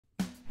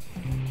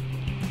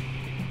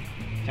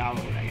Ciao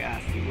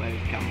ragazzi,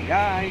 welcome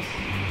guys.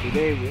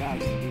 Today we are in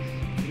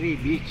this free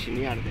beach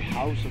near the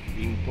house of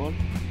Dimple.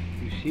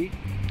 You see,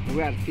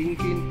 we are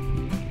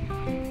thinking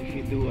if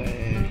you do a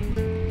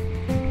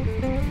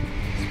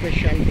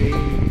special day.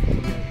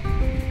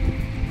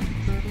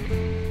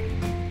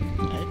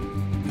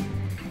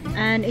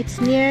 And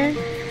it's near?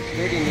 It's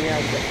very near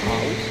the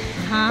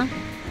house.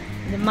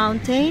 The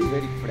mountain?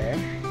 Very fresh.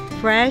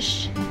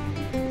 Fresh.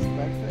 It's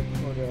perfect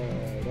for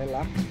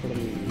relax from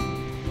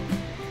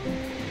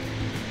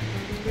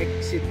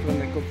exit from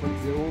the comfort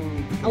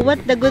zone.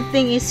 What the good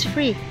thing is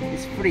free.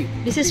 It's free.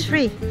 This is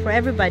free for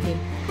everybody.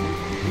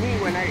 Me,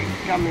 when I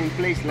come in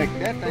place like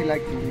that, I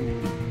like to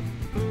do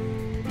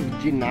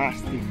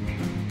gymnastic.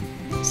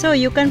 So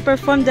you can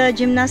perform the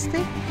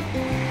gymnastic?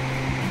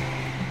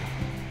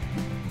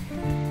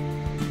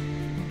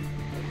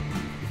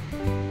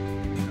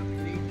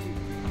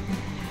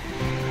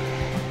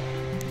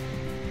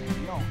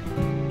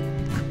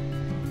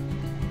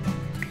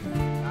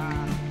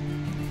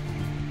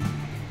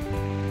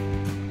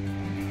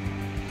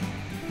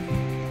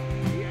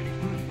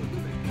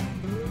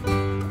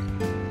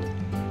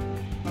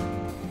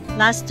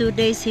 Last 2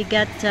 days he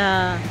got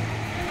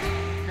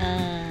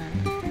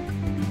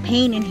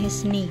pain in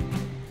his knee.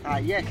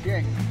 Yes,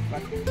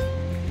 but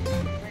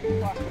very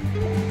fast.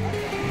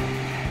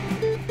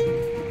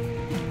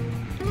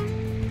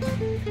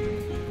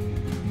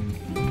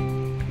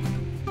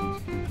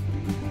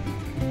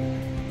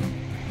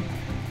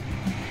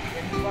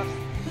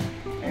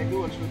 I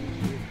do also this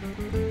way.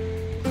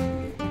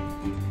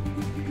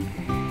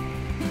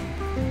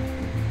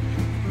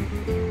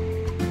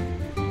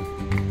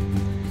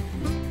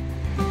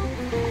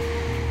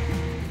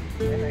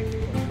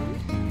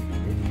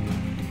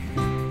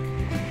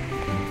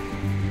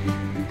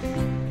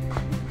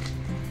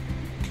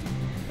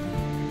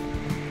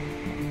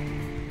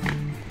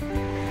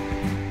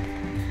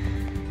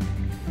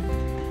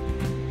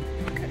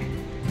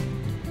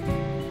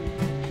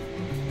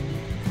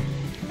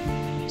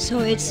 So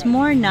it's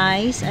more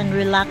nice and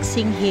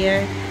relaxing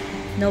here.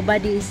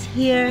 Nobody is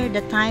here.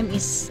 The time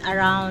is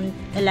around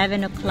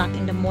 11 o'clock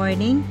in the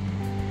morning.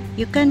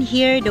 You can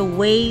hear the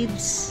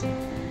waves.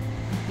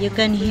 You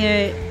can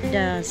hear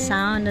the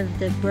sound of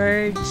the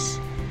birds.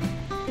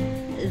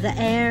 The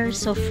air is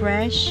so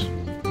fresh.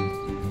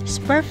 It's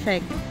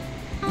perfect.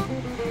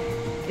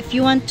 If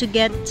you want to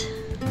get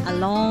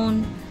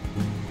alone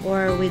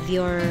or with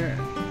your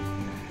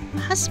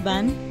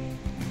husband,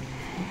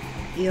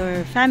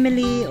 your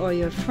family or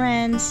your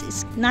friends,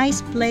 it's a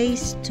nice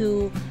place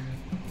to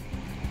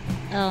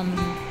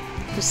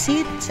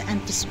sit and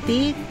to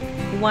speak,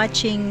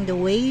 watching the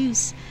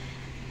waves,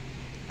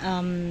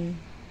 the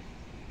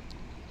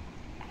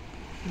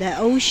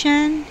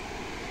ocean,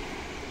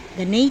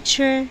 the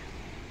nature.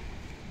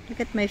 Look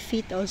at my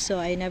feet also.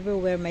 I never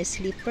wear my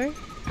slipper.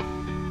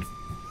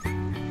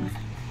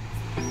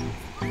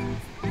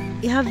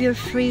 You have your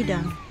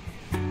freedom.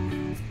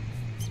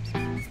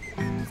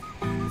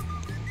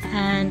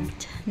 And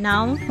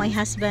now my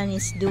husband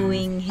is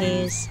doing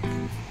his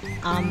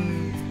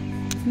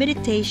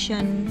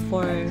meditation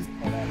for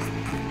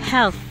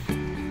health,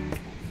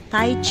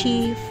 Tai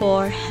Chi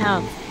for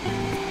health.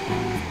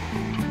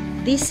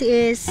 This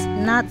is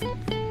not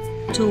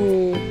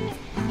to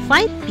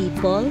fight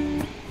people,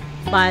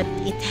 but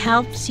it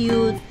helps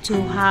you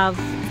to have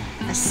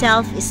a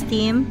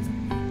self-esteem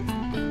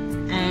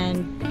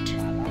and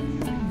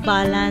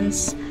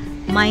balance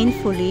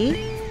mindfully.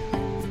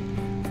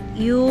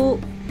 You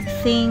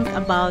think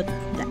about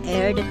the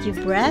air that you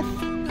breathe.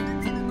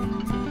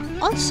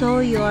 Also,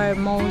 you are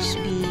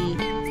mostly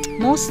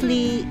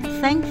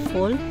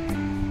thankful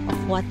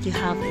of what you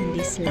have in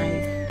this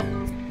life.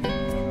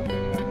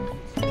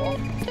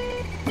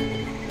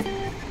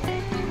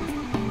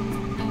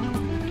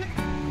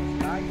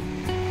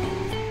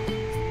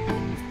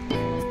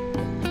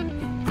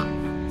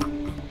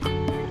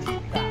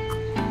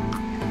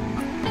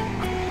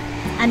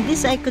 And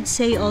this I could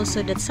say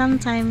also that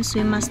sometimes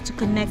we must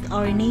connect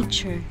our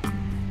nature,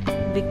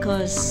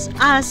 because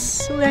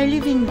us, we are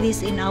living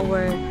this in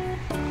our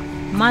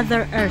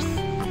Mother Earth.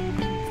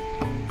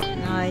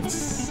 Now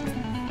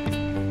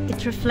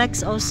it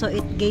reflects also,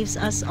 it gives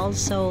us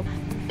also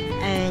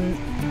an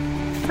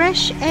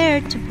fresh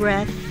air to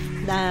breathe,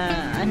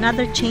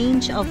 another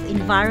change of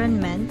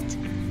environment.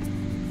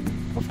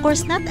 Of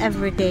course, not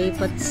every day,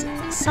 but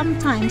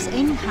sometimes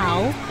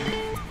anyhow,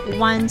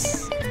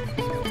 once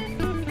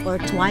or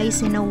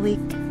twice in a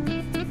week.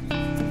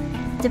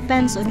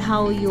 Depends on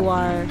how you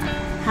are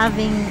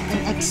having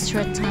an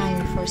extra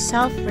time for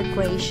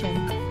self-recreation.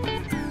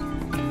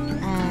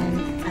 And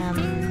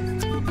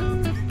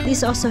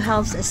this also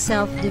helps as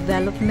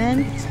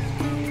self-development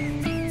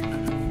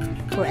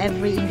for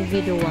every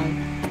individual.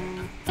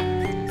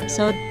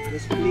 So the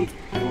split,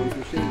 I want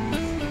to say,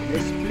 the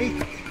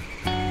split,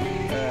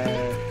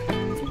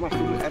 you must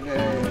have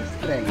a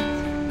strength.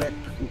 That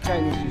in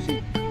Chinese you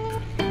say,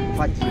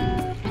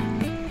 vantaggi.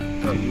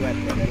 So you have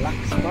the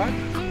relaxed part,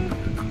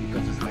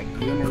 because it's like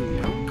yin and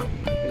yang.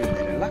 There is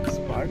the relaxed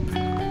part,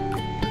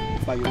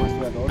 but you must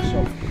have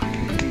also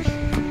this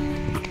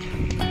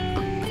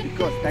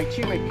because the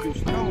cima è più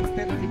strong,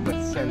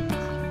 30%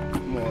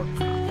 more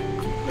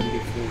than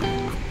before.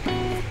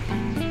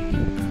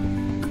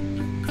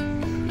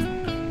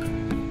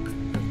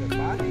 The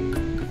body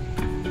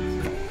is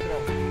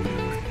strong,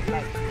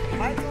 like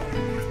Michael,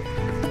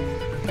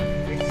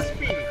 its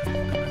spirit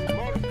is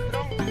more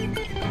strong than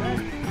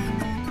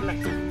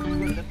flesh,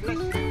 because the flesh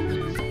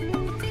is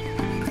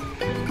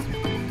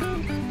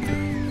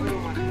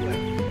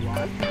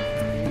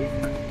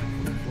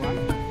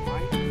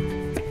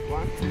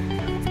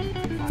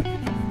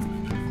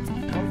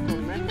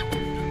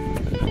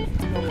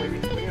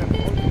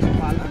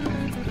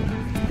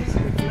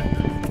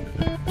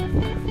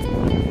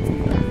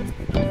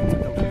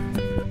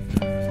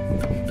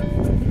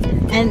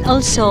and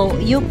also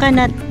you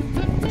cannot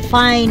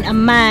find a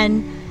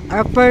man or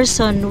a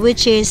person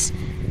which is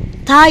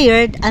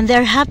tired and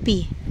they're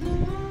happy.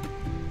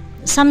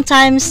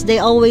 Sometimes they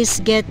always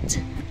get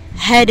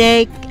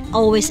headache,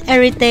 always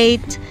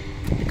irritate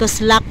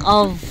because lack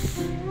of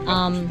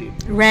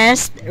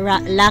rest,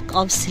 lack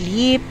of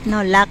sleep,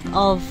 no, lack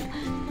of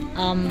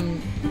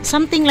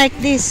something like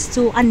this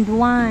to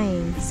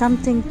unwind,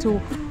 something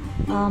to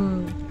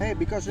hey,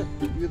 because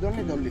you don't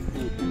need only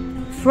food.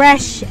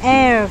 Fresh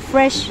air,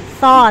 fresh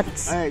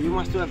thoughts. Hey, you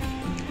must have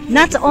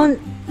Not on,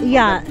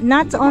 yeah,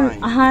 not on,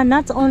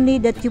 not only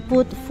that you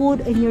put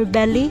food in your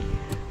belly,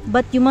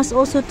 but you must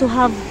also to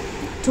have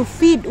to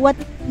feed what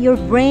your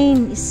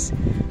brain is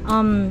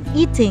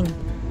eating.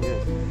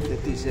 Yes,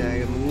 that is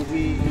a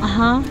movie.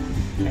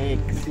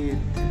 Exit,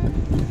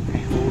 a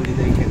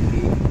holiday can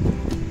be.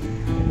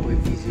 We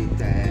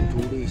visit a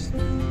tourist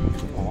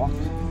spot.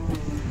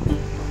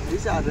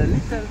 These are the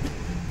little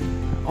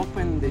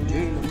open the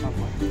jail of our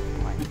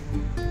mind.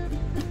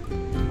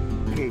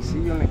 Okay, see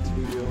you next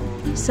video.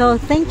 So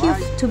thank you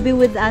to be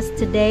with us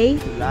today.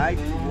 Like,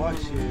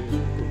 watch,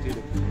 continue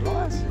to follow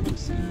us, and we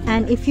see you.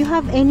 And if you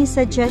have any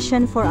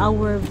suggestion for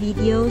our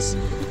videos,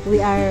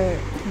 we are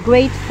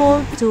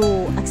grateful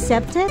to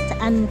accept it,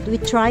 and we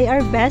try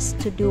our best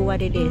to do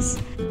what it is.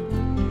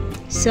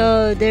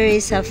 So there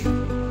is a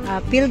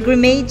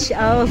pilgrimage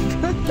of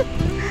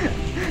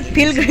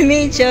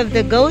pilgrimage of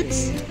the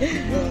goats.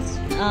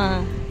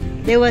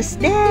 They was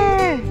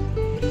there.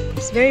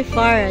 It's very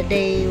far.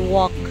 They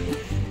walk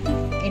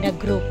in a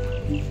group.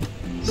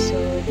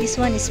 So this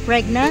one is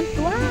pregnant.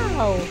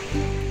 Wow,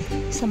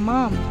 it's a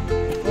mom.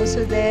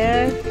 Also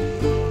there.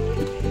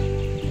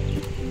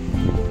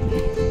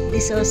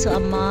 This also a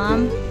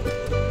mom.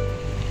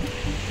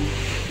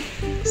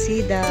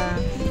 See, the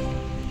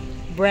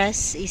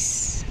breast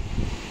is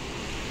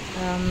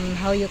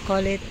how you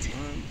call it?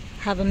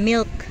 Have a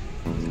milk.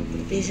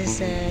 This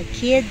is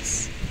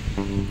kids.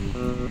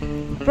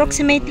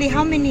 Approximately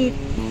how many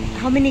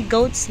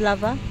goats,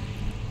 Lava?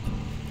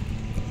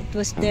 It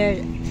was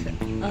there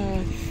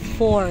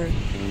 4,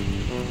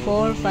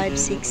 5,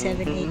 6,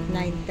 7, 8,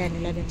 9, 10,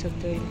 11, 12,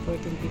 13,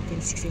 14,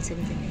 15, 16,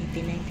 17,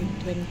 18, 19,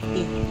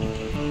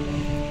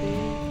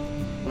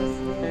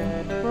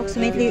 20.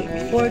 Approximately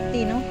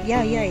 40, no?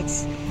 Yeah,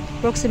 it's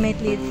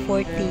approximately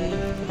 40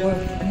 or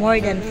more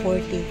than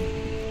 40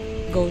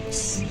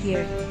 goats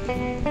here.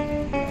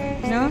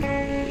 No?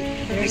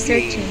 They're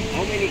searching.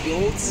 How many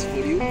goats for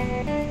you?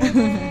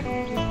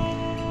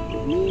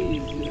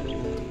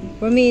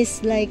 For me,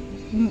 it's like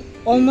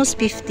almost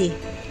 50.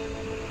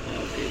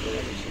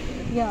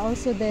 Yeah,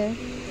 also there.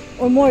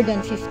 Or more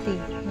than 50.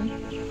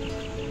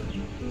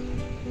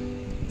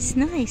 It's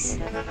nice.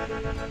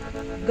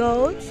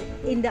 Goats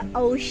in the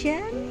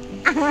ocean.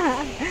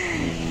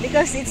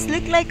 Because it's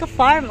look like a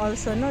farm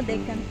also, no? They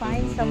can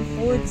find some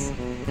foods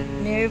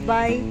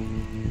nearby.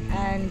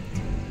 And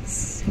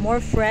it's more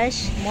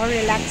fresh, more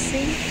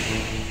relaxing.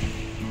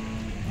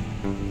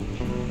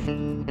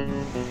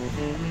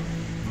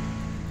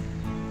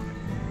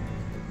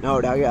 No,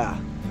 raga,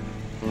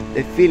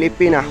 the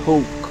Filipino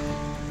hook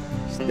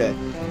is there.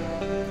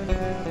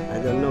 I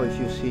don't know if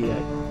you see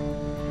it.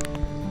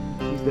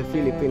 It's the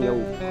Filipino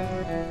hook.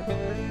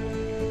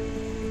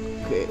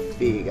 Che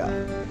figa.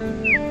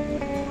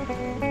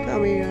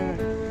 Come here.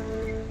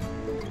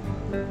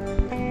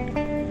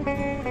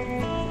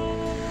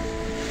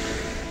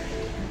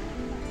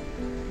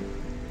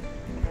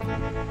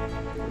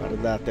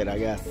 Guardate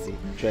ragazzi,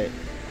 cioè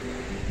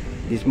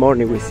this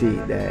morning we see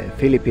the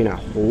Filipino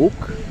hook.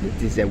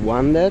 It is a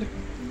wonder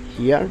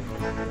here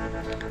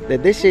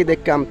that they say they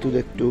come to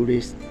the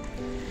tourists.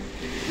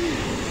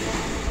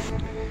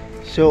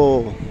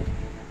 So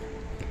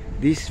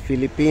this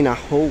Filipino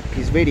hook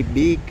is very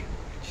big.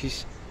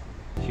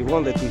 She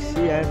wanted to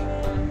see her.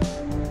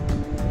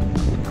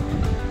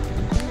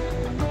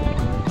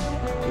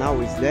 Now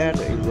it's there,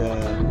 is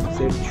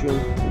searching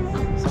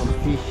some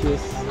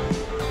fishes.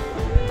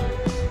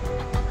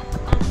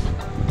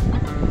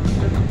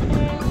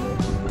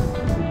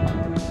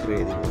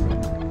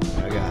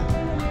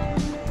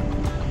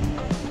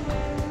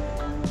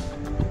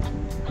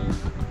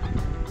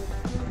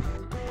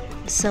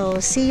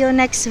 So see you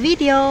next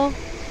video.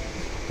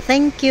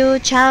 Thank you.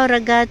 Ciao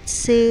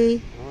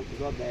ragazzi.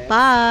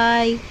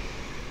 Bye.